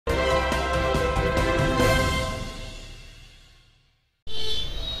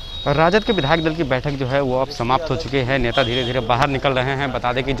राजद के विधायक दल की बैठक जो है वो अब समाप्त हो चुकी है। नेता धीरे धीरे बाहर निकल रहे हैं।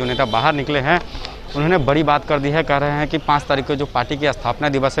 बता दें कि जो नेता बाहर निकले हैं उन्होंने बड़ी बात कर दी है। कह रहे हैं कि 5 तारीख को जो पार्टी की स्थापना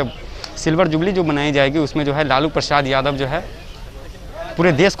दिवस है, सिल्वर जुबली जो मनाई जाएगी, उसमें जो है लालू प्रसाद यादव जो है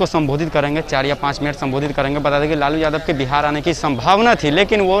पूरे देश को संबोधित करेंगे। 4 या 5 मिनट संबोधित करेंगे। बता दें कि लालू यादव के बिहार आने की संभावना थी,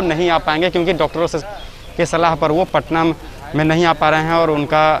 लेकिन वो नहीं आ पाएंगे क्योंकि डॉक्टरों के सलाह पर वो पटना में नहीं आ पा रहे हैं और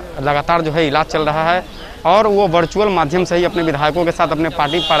उनका लगातार जो है इलाज चल रहा है और वो वर्चुअल माध्यम से ही अपने विधायकों के साथ, अपने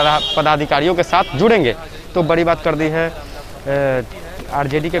पार्टी पदाधिकारियों के साथ जुड़ेंगे। तो बड़ी बात कर दी है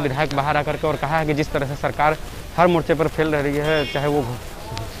आरजेडी के विधायक बाहर आकर के और कहा है कि जिस तरह से सरकार हर मोर्चे पर फेल रही है, चाहे वो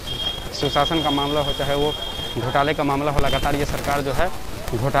सुशासन का मामला हो, चाहे वो घोटाले का मामला हो, लगातार ये सरकार जो है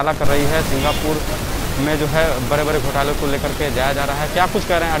घोटाला कर रही है। सिंगापुर में जो है बड़े बड़े घोटालों को लेकर के जाया जा रहा है। क्या कुछ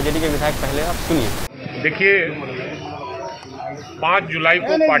कह रहे हैं आरजेडी के विधायक, पहले आप सुनिए। देखिए, 5 जुलाई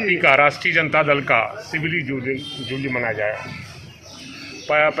को पार्टी का, राष्ट्रीय जनता दल का सिविली जूबली मनाया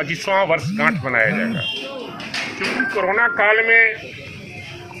जाएगा। 25वां वर्षगांठ मनाया जाएगा। क्योंकि कोरोना काल में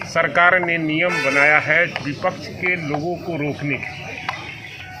सरकार ने नियम बनाया है विपक्ष के लोगों को रोकने के,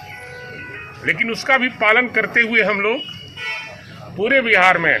 लेकिन उसका भी पालन करते हुए हम लोग पूरे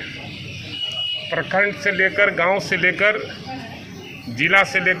बिहार में प्रखंड से लेकर, गांव से लेकर, जिला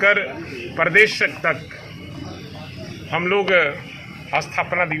से लेकर प्रदेश तक हम लोग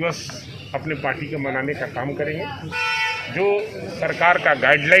स्थापना दिवस अपने पार्टी का मनाने का काम करेंगे। जो सरकार का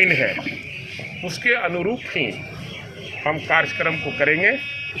गाइडलाइन है उसके अनुरूप ही हम कार्यक्रम को करेंगे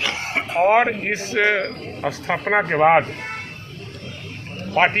और इस स्थापना के बाद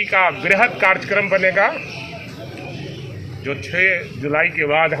पार्टी का बृहद कार्यक्रम बनेगा। जो 6 जुलाई के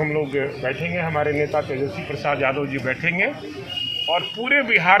बाद हम लोग बैठेंगे, हमारे नेता तेजस्वी प्रसाद यादव जी बैठेंगे और पूरे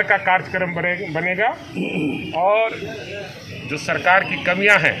बिहार का कार्यक्रम बनेगा। और जो सरकार की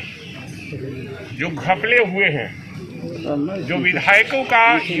कमियां हैं, जो घपले हुए हैं, जो विधायकों का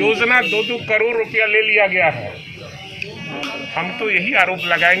योजना 2-2 करोड़ रुपया ले लिया गया है, हम तो यही आरोप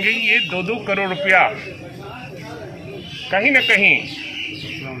लगाएंगे ये 2-2 करोड़ रुपया कहीं न कहीं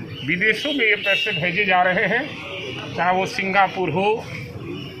विदेशों में ये पैसे भेजे जा रहे हैं, चाहे वो सिंगापुर हो,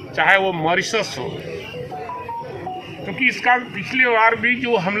 चाहे वो मॉरिशस हो। क्योंकि इसका पिछले बार भी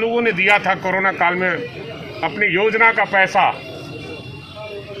जो हम लोगों ने दिया था कोरोना काल में अपने योजना का पैसा,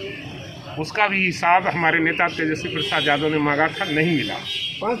 उसका भी हिसाब हमारे नेता तेजस्वी प्रसाद यादव ने मांगा था, नहीं मिला।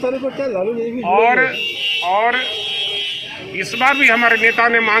 5 तारीख को क्या लालू जी और इस बार भी हमारे नेता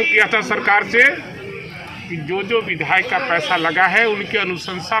ने मांग किया था सरकार से कि जो विधायक का पैसा लगा है उनके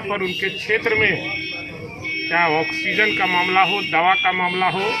अनुशंसा पर, उनके क्षेत्र में चाहे ऑक्सीजन का मामला हो, दवा का मामला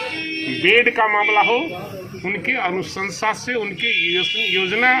हो, बेड का मामला हो, उनके अनुशंसा से उनके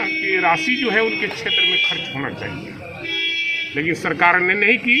योजना की राशि जो है उनके क्षेत्र में खर्च होना चाहिए। लेकिन सरकार ने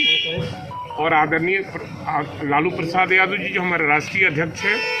नहीं की और आदरणीय लालू प्रसाद यादव जी जो हमारे राष्ट्रीय अध्यक्ष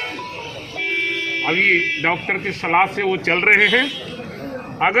हैं, अभी डॉक्टर की सलाह से वो चल रहे हैं।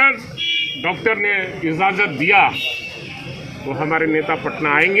 अगर डॉक्टर ने इजाज़त दिया तो हमारे नेता पटना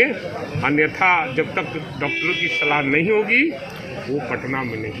आएंगे, अन्यथा जब तक डॉक्टरों की सलाह नहीं होगी वो पटना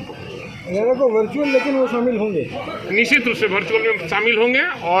में नहीं पहुँचेगा। को वर्चुअल लेकिन वो शामिल होंगे, निश्चित रूप से वर्चुअल में शामिल होंगे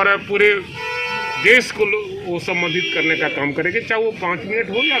और पूरे देश को वो संबोधित करने का काम करेंगे, चाहे वो 5 मिनट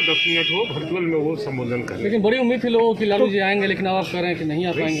हो या 10 मिनट हो, वर्चुअल में वो संबोधन करेंगे। लेकिन बड़ी उम्मीद थी लोगों की लालू जी आएंगे, लेकिन अब आप कह रहे हैं कि नहीं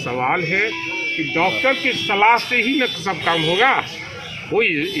आ पाएंगे। सवाल है कि डॉक्टर की सलाह से ही न सब काम होगा। वो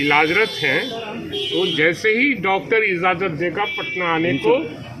इलाजरत हैं, तो जैसे ही डॉक्टर इजाज़त देगा पटना आने को,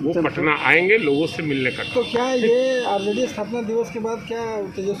 वो पटना आएंगे लोगों से मिलने का। तो क्या ये आरजेडी स्थापना दिवस के बाद क्या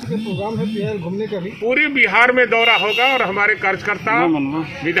तेजस्वी के प्रोग्राम है बिहार घूमने का भी? पूरे बिहार में दौरा होगा और हमारे कार्यकर्ता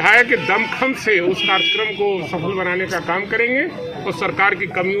विधायक के दमखम से उस कार्यक्रम को सफल बनाने का काम करेंगे और सरकार की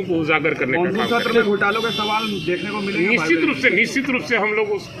कमियों को उजागर करने का काम करेंगे। घोटालों के सवाल देखने को मिलेंगे निश्चित रूप से हम लोग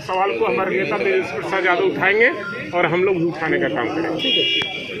उस सवाल को हमारे नेता तेजस्वी प्रसाद यादव उठाएंगे और हम लोग उठाने का काम करेंगे।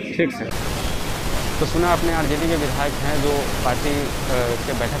 ठीक सर। तो सुना आपने आरजेडी के विधायक हैं जो पार्टी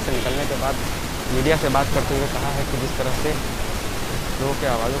के बैठक से निकलने के बाद मीडिया से बात करते हुए कहा है कि जिस तरह से लोगों के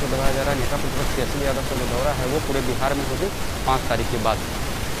आवाज़ों को दबाया जा रहा है, नेता प्रतिपक्ष तेजस्वी यादव का जो दौरा है वो पूरे बिहार में होगी 5 तारीख के बाद।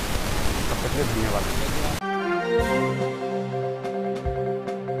 तब तक के लिए धन्यवाद।